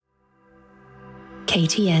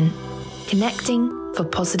KTN, connecting for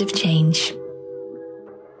positive change.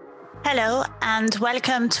 Hello, and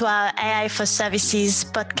welcome to our AI for Services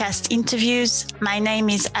podcast interviews. My name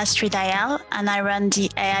is Astrid Ayal, and I run the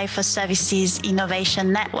AI for Services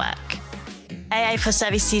Innovation Network. AI for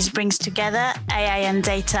Services brings together AI and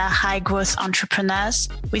data high-growth entrepreneurs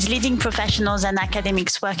with leading professionals and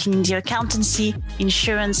academics working in the accountancy,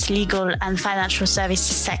 insurance, legal, and financial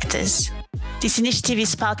services sectors. This initiative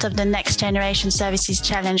is part of the Next Generation Services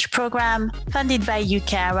Challenge program, funded by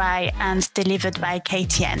UKRI and delivered by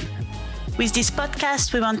KTN. With this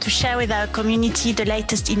podcast, we want to share with our community the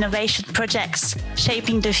latest innovation projects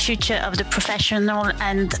shaping the future of the professional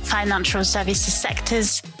and financial services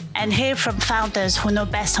sectors, and hear from founders who know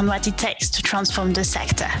best on what it takes to transform the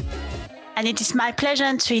sector. And it is my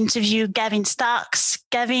pleasure to interview Gavin Starks.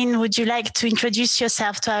 Gavin, would you like to introduce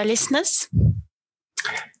yourself to our listeners?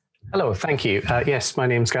 Hello, thank you. Yes, my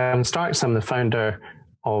name's Gavin Starks. I'm the founder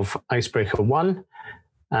of Icebreaker One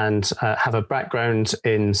and have a background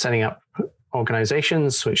in setting up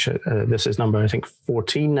organizations, which this is number, I think,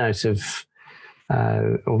 14 out of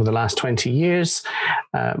over the last 20 years.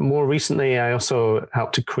 More recently, I also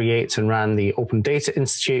helped to create and ran the Open Data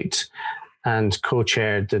Institute and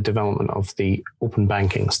co-chaired the development of the Open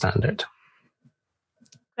Banking Standard.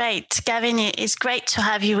 Great. Gavin, it's great to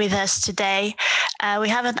have you with us today. We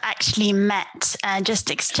haven't actually met, just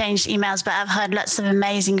exchanged emails, but I've heard lots of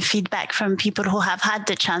amazing feedback from people who have had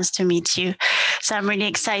the chance to meet you. So I'm really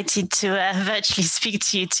excited to virtually speak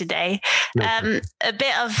to you today. A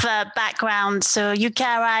bit of background. So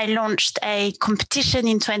UKRI launched a competition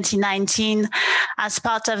in 2019 as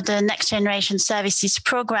part of the Next Generation Services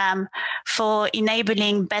program for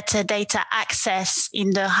enabling better data access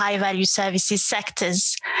in the high-value services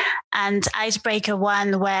sectors. And Icebreaker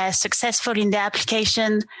One were successful in the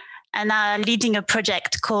application and are leading a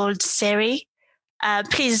project called Siri.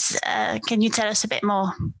 Please, can you tell us a bit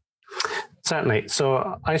more? Certainly.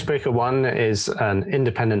 So Icebreaker One is an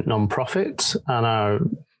independent nonprofit, and our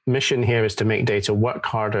mission here is to make data work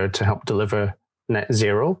harder to help deliver net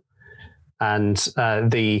zero. And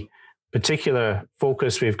the particular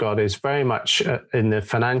focus we've got is very much in the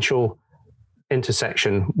financial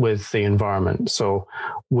intersection with the environment. So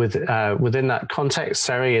within that context,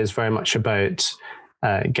 Siri is very much about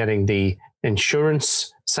getting the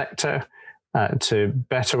insurance sector to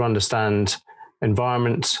better understand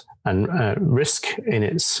environment and risk in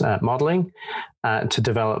its modeling, to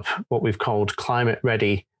develop what we've called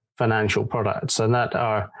climate-ready financial products. And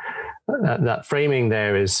that framing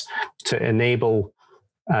there is to enable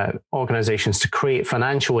organizations to create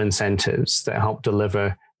financial incentives that help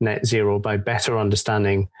deliver net zero by better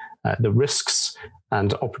understanding the risks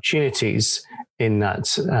and opportunities in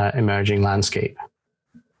that emerging landscape.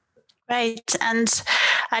 Right. And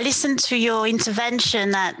I listened to your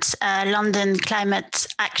intervention at London Climate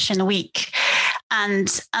Action Week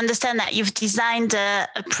and understand that you've designed a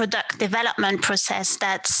product development process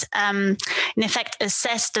that, in effect,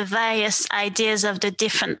 assess the various ideas of the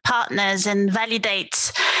different partners and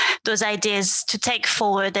validate those ideas to take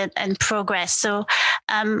forward and progress. So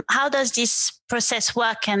how does this process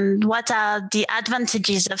work, and what are the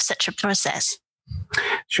advantages of such a process?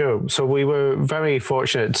 Sure. So we were very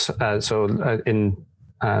fortunate. In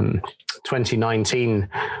 2019,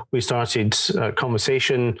 we started a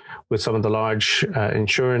conversation with some of the large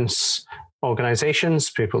insurance organizations,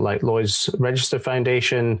 people like Lloyd's Register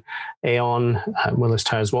Foundation, Aon, Willis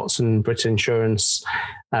Towers Watson, Brit Insurance.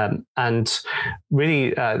 And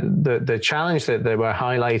really the challenge that they were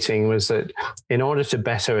highlighting was that in order to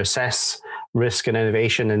better assess risk and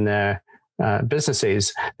innovation in their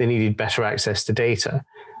businesses, they needed better access to data.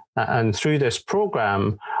 And through this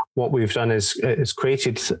program, what we've done is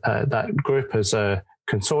created that group as a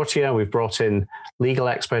consortia. We've brought in legal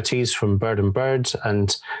expertise from Bird & Bird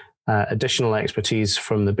and additional expertise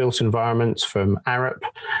from the built environment, from Arup,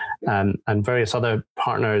 and various other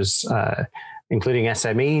partners, including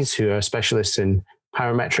SMEs who are specialists in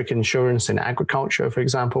parametric insurance in agriculture, for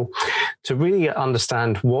example, to really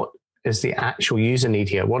understand what is the actual user need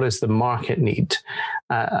here. What is the market need?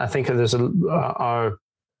 I think there's our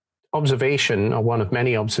observation, or one of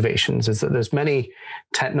many observations, is that there's many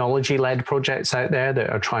technology-led projects out there that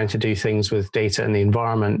are trying to do things with data and the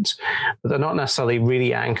environment, but they're not necessarily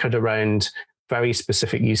really anchored around very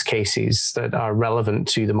specific use cases that are relevant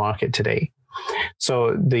to the market today.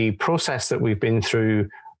 So the process that we've been through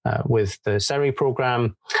with the Siri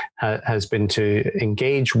program has been to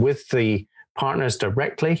engage with the partners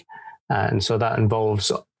directly. And so that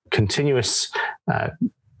involves continuous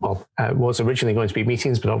it was originally going to be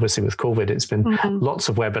meetings, but obviously with COVID, it's been lots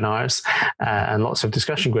of webinars and lots of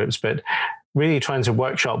discussion groups. But really trying to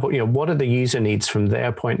workshop, what are the user needs from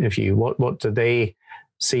their point of view? What do they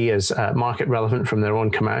see as market relevant from their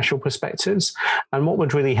own commercial perspectives, and what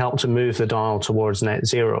would really help to move the dial towards net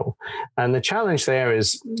zero? And the challenge there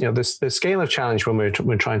is, the scale of challenge when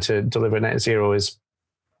we're trying to deliver net zero is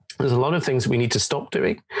there's a lot of things that we need to stop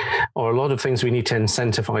doing, or a lot of things we need to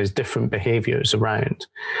incentivize different behaviors around.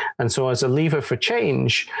 And so as a lever for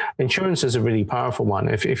change, insurance is a really powerful one.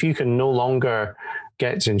 If you can no longer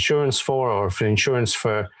get insurance or if insurance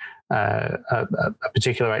for a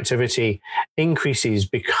particular activity increases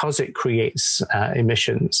because it creates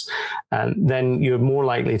emissions, then you're more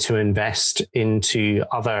likely to invest into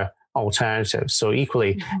other alternatives. So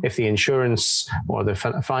equally, if the insurance or the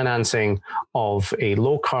financing of a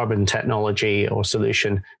low carbon technology or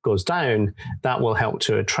solution goes down, that will help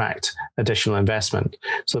to attract additional investment.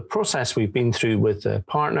 So the process we've been through with the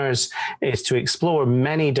partners is to explore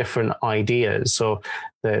many different ideas. So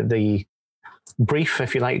the brief,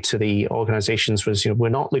 if you like, to the organizations was, we're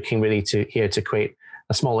not looking really here to create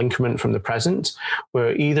a small increment from the present.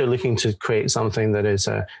 We're either looking to create something that is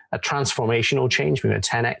a transformational change, maybe a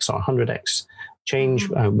 10x or 100x change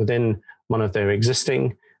within one of their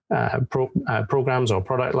existing programs or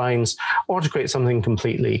product lines, or to create something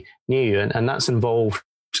completely new. And that's involved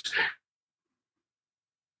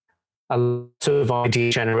a lot of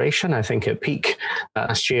idea generation. I think at peak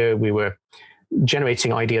last year, we were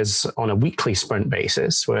generating ideas on a weekly sprint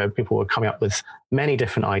basis, where people were coming up with many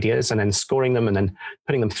different ideas and then scoring them and then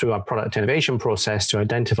putting them through our product innovation process to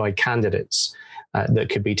identify candidates that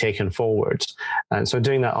could be taken forward. And so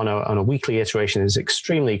doing that on a weekly iteration is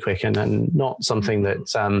extremely quick and not something that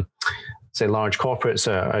say large corporates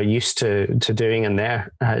are used to doing in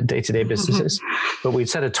their day-to-day businesses. But we'd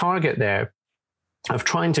set a target there of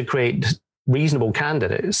trying to create reasonable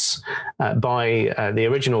candidates by the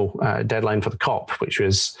original deadline for the COP, which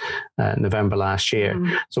was November last year.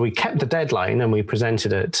 So we kept the deadline and we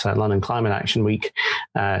presented at London Climate Action Week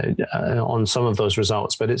on some of those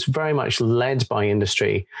results, but it's very much led by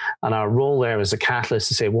industry. And our role there is a catalyst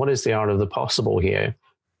to say, what is the art of the possible here?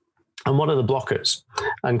 And what are the blockers?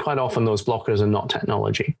 And quite often those blockers are not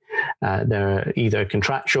technology. They're either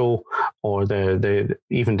contractual or they're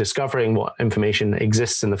even discovering what information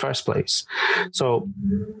exists in the first place. So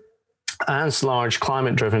as large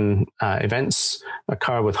climate-driven events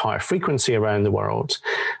occur with higher frequency around the world,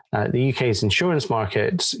 the UK's insurance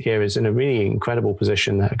market here is in a really incredible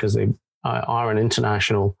position because they are an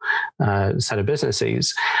international set of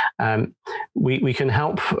businesses. We can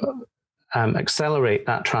help accelerate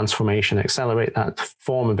that transformation, accelerate that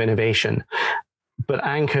form of innovation, but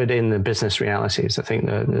anchored in the business realities. I think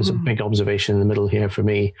that there's a big observation in the middle here for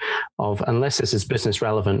me of, unless this is business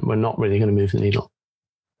relevant, we're not really going to move the needle.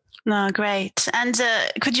 No, great. And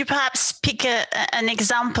could you perhaps pick an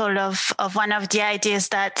example of one of the ideas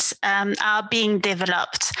that are being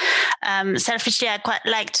developed? Selfishly, I quite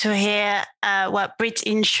like to hear what Brit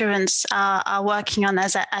Insurance are working on,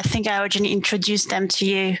 as I think I originally introduced them to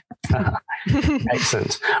you.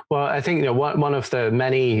 Excellent. Well, I think one of the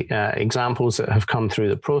many examples that have come through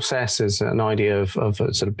the process is an idea of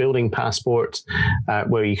a sort of building passport,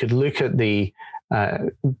 where you could look at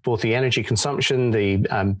both the energy consumption, the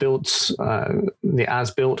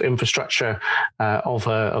as-built infrastructure of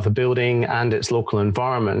a building and its local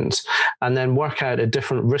environment, and then work out a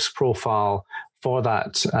different risk profile for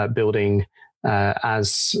that building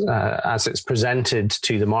as it's presented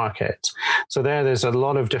to the market. So there's a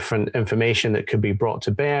lot of different information that could be brought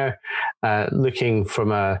to bear, looking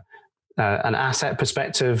from an asset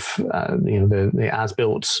perspective, the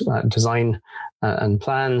as-built design and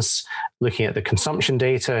plans, looking at the consumption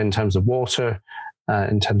data in terms of water,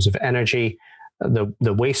 in terms of energy,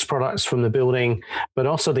 the waste products from the building, but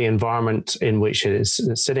also the environment in which it is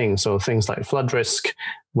sitting. So things like flood risk,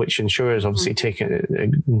 which insurers obviously take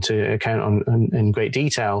into account in great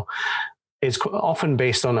detail, is often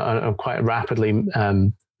based on a quite rapidly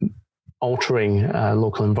altering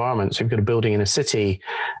local environment. So you've got a building in a city,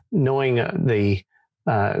 knowing the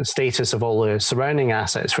status of all the surrounding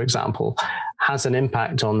assets, for example, has an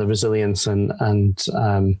impact on the resilience and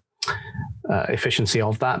efficiency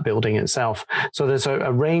of that building itself. So there's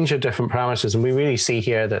a range of different parameters, and we really see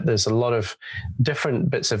here that there's a lot of different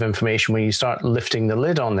bits of information when you start lifting the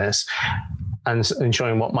lid on this and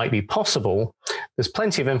showing what might be possible. There's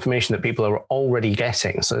plenty of information that people are already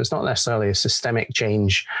getting. So it's not necessarily a systemic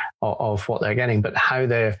change of what they're getting, but how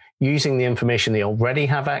they're using the information they already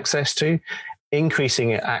have access to,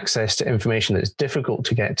 increasing access to information that's difficult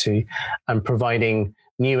to get to, and providing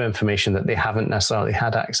new information that they haven't necessarily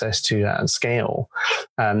had access to at scale.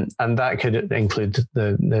 And that could include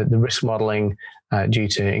the risk modeling due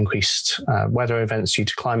to increased weather events, due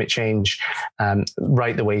to climate change,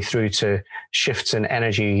 right the way through to shifts in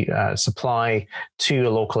energy supply to a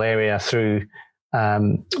local area through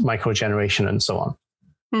microgeneration and so on.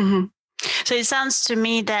 Mm-hmm. So it sounds to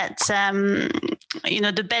me that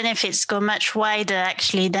the benefits go much wider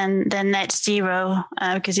actually than net zero,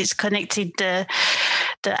 because it's connected the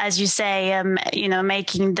as you say,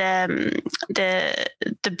 making the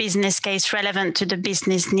business case relevant to the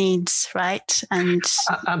business needs, right? And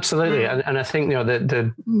absolutely, and I think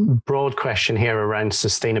the broad question here around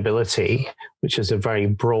sustainability, which is a very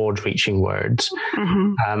broad-reaching word,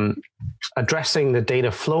 addressing the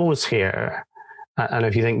data flows here. And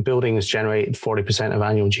if you think buildings generate 40% of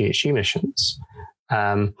annual GHG emissions,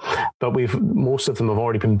 but most of them have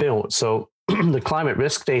already been built. So the climate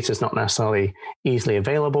risk data is not necessarily easily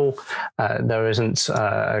available. There isn't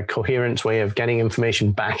a coherent way of getting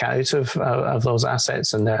information back out of those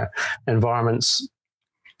assets and their environments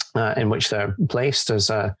in which they're placed as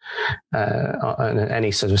in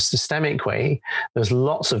any sort of systemic way. There's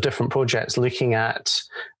lots of different projects looking at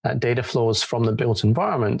data flows from the built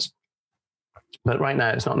environment. But right now,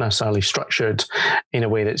 it's not necessarily structured in a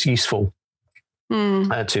way that's useful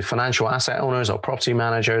to financial asset owners or property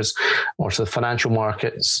managers, or to the financial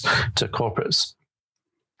markets, to corporates,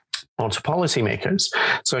 or to policymakers.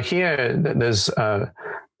 So here, there's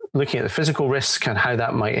looking at the physical risk and how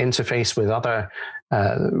that might interface with other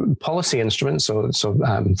policy instruments. So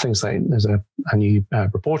things like there's a new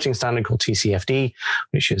reporting standard called TCFD,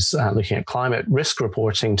 which is looking at climate risk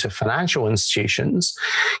reporting to financial institutions.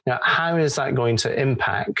 Now, how is that going to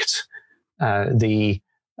impact the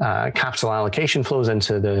capital allocation flows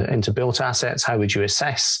into built assets? How would you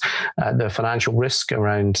assess the financial risk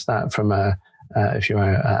around that from if you're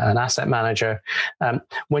an asset manager,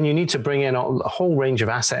 when you need to bring in a whole range of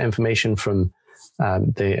asset information from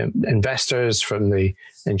the investors, from the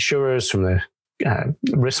insurers, from the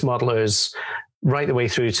risk modelers, right the way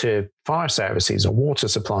through to fire services or water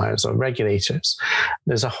suppliers or regulators.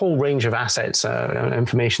 There's a whole range of assets and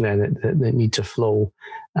information there that need to flow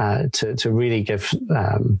to really give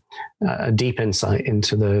a deep insight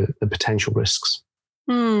into the potential risks.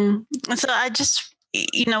 So I just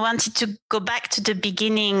wanted to go back to the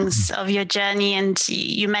beginnings of your journey, and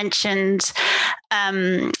you mentioned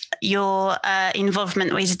your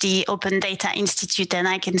involvement with the Open Data Institute, and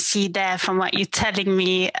I can see there from what you're telling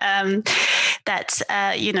me that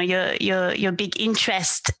your big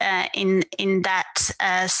interest in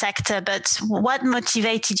that sector. But what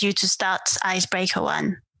motivated you to start Icebreaker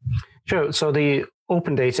One? Sure. So the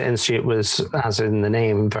Open Data Institute was, as in the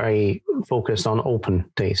name, very focused on open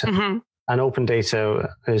data. Mm-hmm. And open data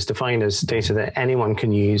is defined as data that anyone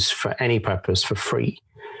can use for any purpose for free.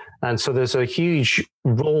 And so there's a huge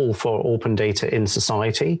role for open data in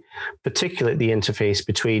society, particularly the interface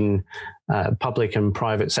between public and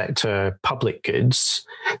private sector public goods.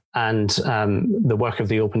 And the work of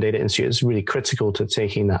the Open Data Institute is really critical to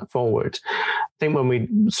taking that forward. I think when we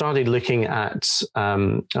started looking at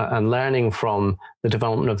and learning from the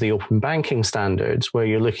development of the open banking standards, where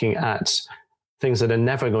you're looking at things that are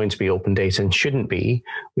never going to be open data and shouldn't be,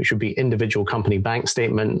 which would be individual company bank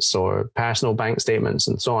statements or personal bank statements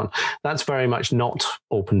and so on. That's very much not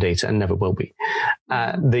open data and never will be.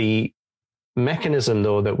 The mechanism,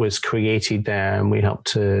 though, that was created there and we helped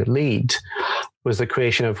to lead was the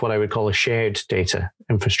creation of what I would call a shared data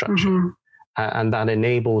infrastructure. Mm-hmm. And that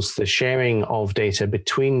enables the sharing of data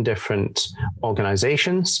between different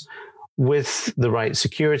organizations with the right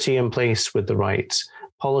security in place, with the right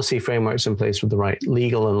policy frameworks in place, with the right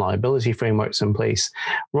legal and liability frameworks in place,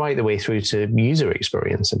 right the way through to user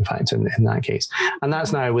experience, in fact, in that case. And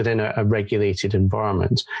that's now within a regulated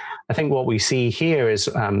environment. I think what we see here is,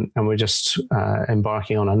 and we're just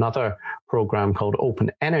embarking on another program called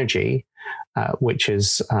Open Energy, which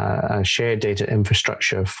is a shared data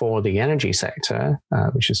infrastructure for the energy sector,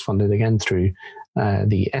 which is funded again through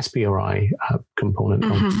the SBRI component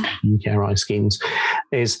of UKRI schemes,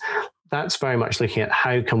 that's very much looking at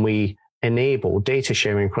how can we enable data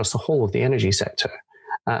sharing across the whole of the energy sector.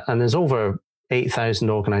 And there's over 8,000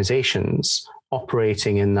 organizations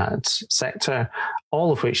operating in that sector,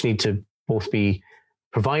 all of which need to both be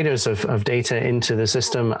providers of data into the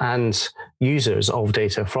system and users of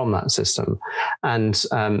data from that system. And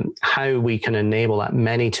how we can enable that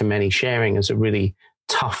many-to-many sharing is a really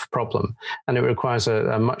tough problem. And it requires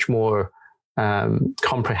a much more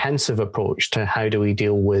comprehensive approach to how do we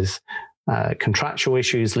deal with contractual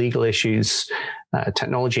issues, legal issues,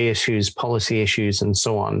 technology issues, policy issues, and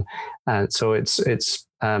so on. So it's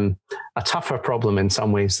a tougher problem in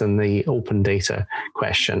some ways than the open data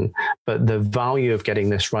question. But the value of getting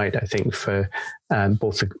this right, I think, for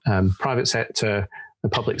both the private sector, the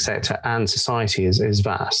public sector, and society is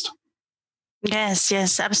vast.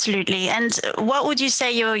 Yes, absolutely. And what would you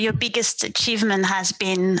say your biggest achievement has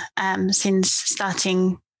been since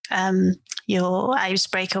starting your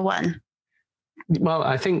Icebreaker One? Well,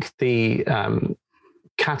 I think the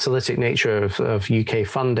catalytic nature of UK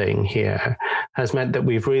funding here has meant that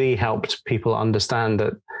we've really helped people understand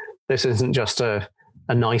that this isn't just a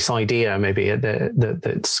nice idea, maybe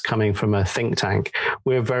that's coming from a think tank.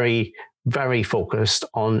 We're very, very focused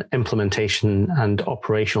on implementation and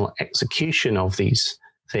operational execution of these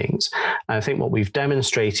things. And I think what we've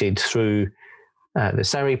demonstrated through the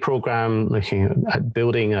SERI program, looking at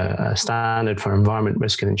building a standard for environment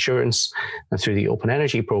risk and insurance, and through the Open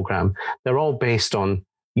Energy program, they're all based on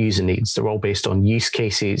user needs. They're all based on use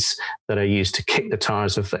cases that are used to kick the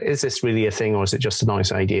tires of, is this really a thing or is it just a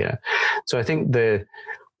nice idea? So I think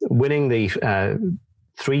winning the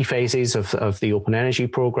 3 phases of the Open Energy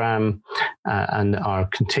program and our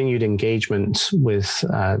continued engagement with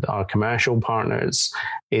our commercial partners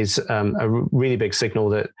is a really big signal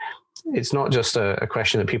that it's not just a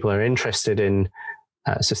question that people are interested in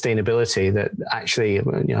sustainability, that actually,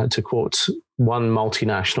 to quote one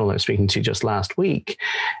multinational I was speaking to just last week,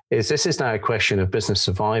 this is now a question of business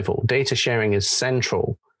survival. Data sharing is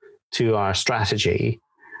central to our strategy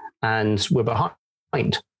and we're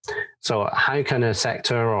behind. So how can a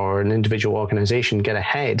sector or an individual organization get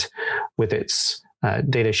ahead with its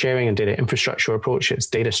data sharing and data infrastructure approach, its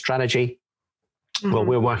data strategy? Mm-hmm. Well,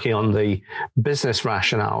 we're working on the business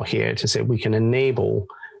rationale here to say we can enable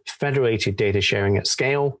federated data sharing at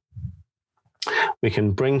scale. We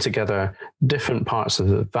can bring together different parts of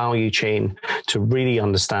the value chain to really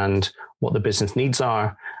understand what the business needs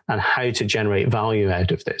are and how to generate value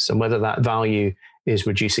out of this. And whether that value is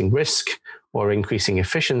reducing risk or increasing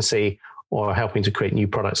efficiency or helping to create new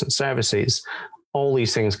products and services, all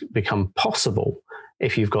these things become possible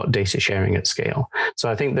if you've got data sharing at scale. So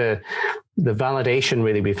I think the validation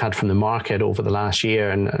really we've had from the market over the last year,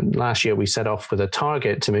 and last year we set off with a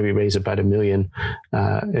target to maybe raise about $1 million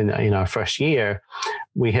in our first year.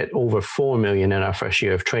 We hit over 4 million in our first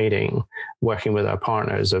year of trading, working with our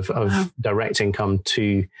partners of direct income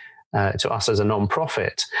to us as a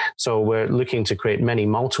non-profit. So we're looking to create many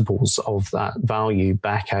multiples of that value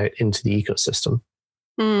back out into the ecosystem.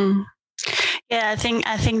 Mm. Yeah, I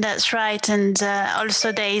think that's right. And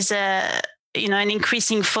also there is an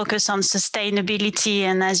increasing focus on sustainability.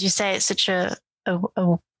 And as you say, it's such a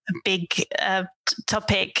big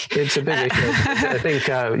topic. It's a big issue. I think,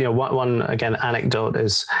 one again, anecdote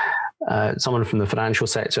is someone from the financial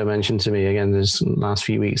sector mentioned to me again this last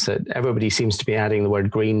few weeks that everybody seems to be adding the word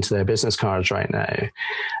green to their business cards right now.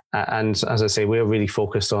 And as I say, we're really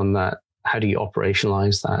focused on that. How do you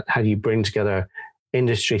operationalize that? How do you bring together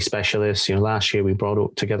industry specialists? Last year we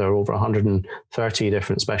brought together over 130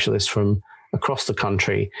 different specialists from across the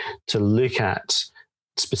country to look at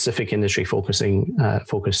specific industry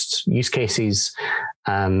focused use cases,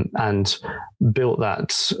 and built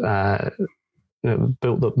that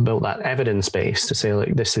evidence base to say,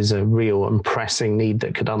 like, this is a real and pressing need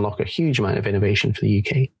that could unlock a huge amount of innovation for the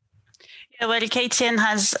UK. Yeah, well, KTN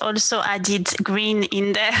has also added green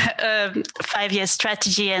in their 5-year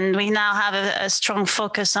strategy, and we now have a strong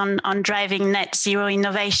focus on driving net zero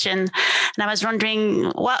innovation. And I was wondering,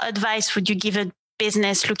 what advice would you give a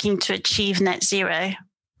business looking to achieve net zero?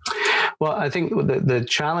 Well, I think the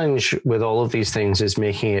challenge with all of these things is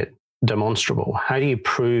making it demonstrable. How do you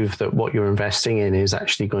prove that what you're investing in is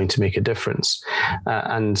actually going to make a difference?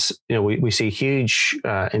 And we see huge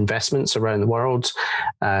investments around the world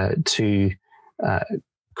to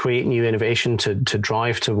create new innovation to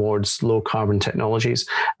drive towards low carbon technologies.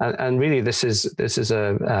 And really, this is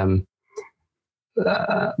a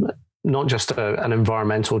not just an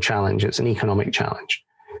environmental challenge; it's an economic challenge.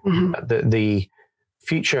 Mm-hmm. The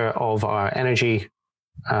future of our energy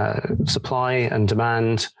supply and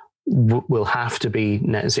demand will have to be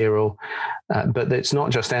net zero, but it's not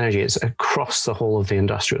just energy, it's across the whole of the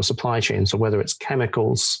industrial supply chain. So whether it's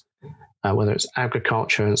chemicals, whether it's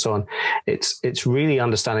agriculture and so on, it's really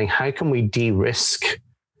understanding how can we de-risk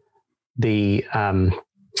the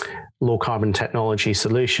low carbon technology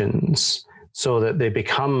solutions so that they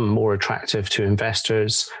become more attractive to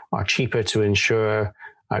investors, are cheaper to insure,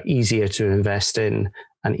 are easier to invest in,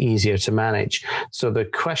 and easier to manage. So the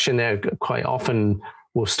question there quite often,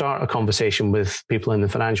 we'll start a conversation with people in the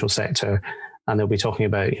financial sector, and they'll be talking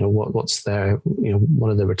about, what's their,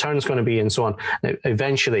 what are the returns going to be, and so on. And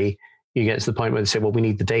eventually, you get to the point where they say, well, we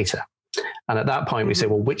need the data. And at that point, we say,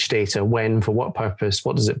 well, which data, when, for what purpose,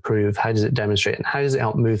 what does it prove, how does it demonstrate, and how does it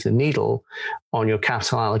help move the needle on your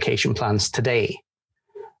capital allocation plans today?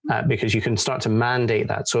 Because you can start to mandate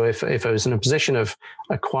that. So if I was in a position of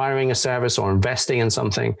acquiring a service or investing in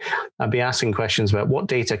something, I'd be asking questions about what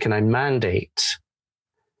data can I mandate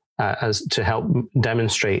as to help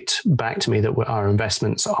demonstrate back to me that our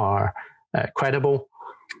investments are credible,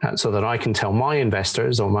 so that I can tell my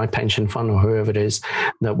investors or my pension fund or whoever it is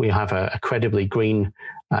that we have a credibly green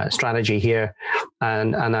strategy here.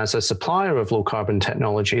 And as a supplier of low carbon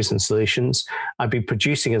technologies and solutions, I'd be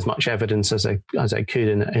producing as much evidence as I could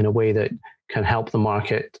in a way that can help the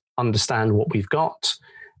market understand what we've got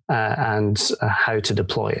and how to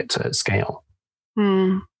deploy it at scale.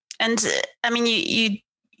 And I mean,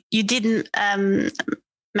 you didn't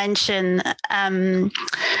mention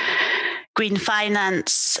green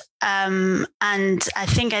finance. And I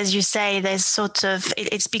think, as you say, there's sort of,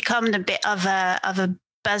 it's become a bit of a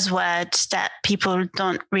buzzword that people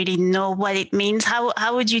don't really know what it means.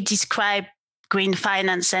 How would you describe green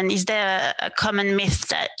finance? And is there a common myth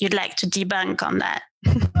that you'd like to debunk on that?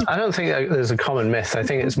 I don't think there's a common myth. I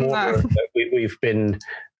think it's more that we've been,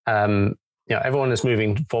 everyone is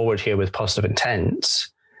moving forward here with positive intent.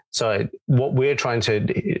 So what we're trying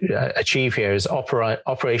to achieve here is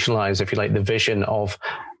operationalize, if you like, the vision of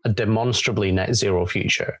a demonstrably net zero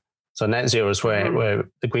future. So net zero is where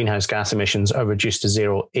the greenhouse gas emissions are reduced to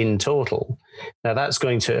zero in total. Now that's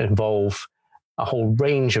going to involve a whole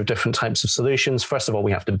range of different types of solutions. First of all,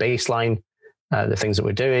 we have to baseline the things that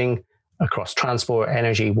we're doing across transport,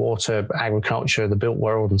 energy, water, agriculture, the built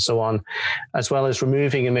world, and so on, as well as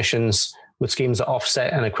removing emissions with schemes that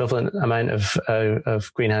offset an equivalent amount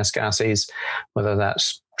of greenhouse gases, whether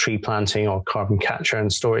that's tree planting or carbon capture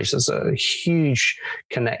and storage. There's a huge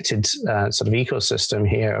connected sort of ecosystem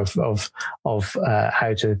here of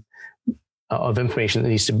information that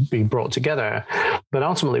needs to be brought together. But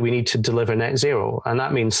ultimately, we need to deliver net zero, and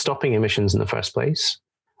that means stopping emissions in the first place,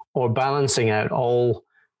 or balancing out all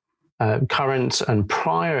current and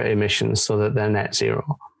prior emissions so that they're net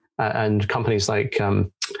zero. And companies like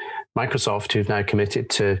Microsoft, who've now committed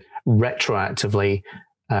to retroactively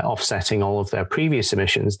offsetting all of their previous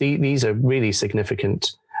emissions, these are really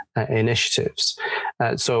significant initiatives.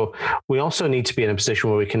 So we also need to be in a position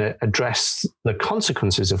where we can address the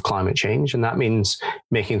consequences of climate change. And that means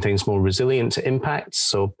making things more resilient to impacts.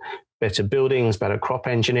 So better buildings, better crop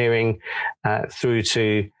engineering, through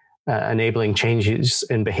to enabling changes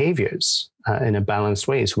in behaviors in a balanced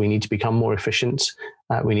way. So we need to become more efficient.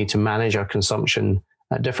 We need to manage our consumption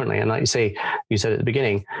differently. And like you said at the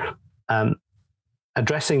beginning,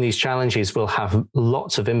 addressing these challenges will have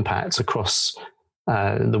lots of impacts across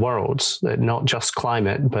the world, not just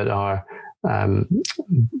climate, but our things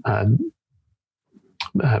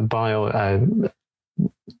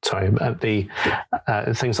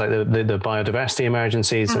like the biodiversity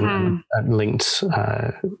emergencies and linked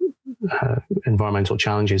environmental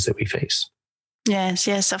challenges that we face.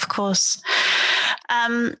 Yes, of course.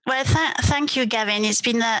 Well, thank you, Gavin. It's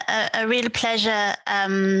been a real pleasure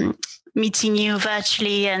meeting you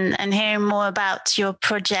virtually and hearing more about your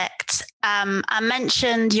project. I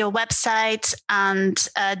mentioned your website and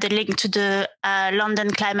the link to the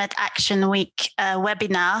London Climate Action Week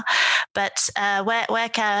webinar, but where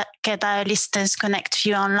can our listeners connect to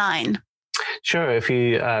you online? Sure. If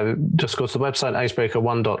you just go to the website,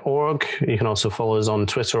 icebreaker1.org, you can also follow us on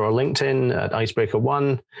Twitter or LinkedIn at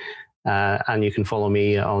icebreaker1. And you can follow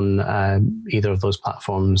me on either of those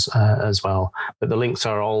platforms as well. But the links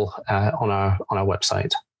are all on our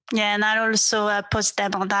website. Yeah, and I'll also post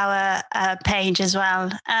them on our page as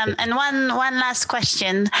well. And one last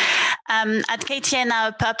question. At KTN,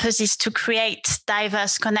 our purpose is to create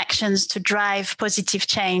diverse connections to drive positive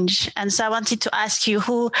change. And so I wanted to ask you,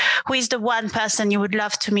 who is the one person you would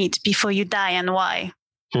love to meet before you die, and why?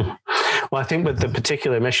 Well, I think with the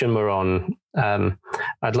particular mission we're on,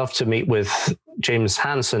 I'd love to meet with James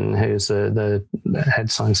Hansen, who's the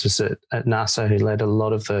head scientist at NASA, who led a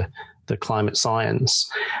lot of the climate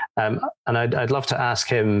science. And I'd love to ask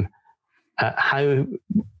him how,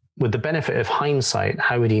 with the benefit of hindsight,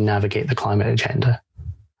 how would he navigate the climate agenda?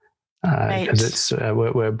 Because it's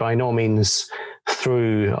we're by no means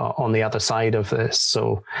through on the other side of this,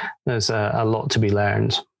 so there's a lot to be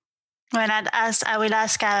learned. Well, I will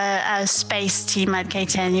ask our space team at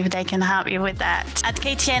KTN if they can help you with that. At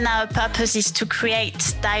KTN, our purpose is to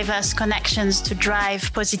create diverse connections to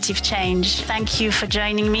drive positive change. Thank you for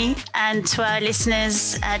joining me. And to our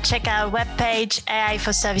listeners, check our webpage,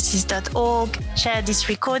 aiforservices.org. Share this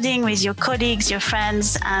recording with your colleagues, your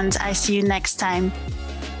friends, and I see you next time.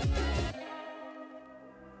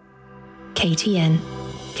 KTN,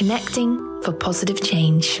 connecting for positive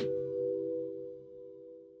change.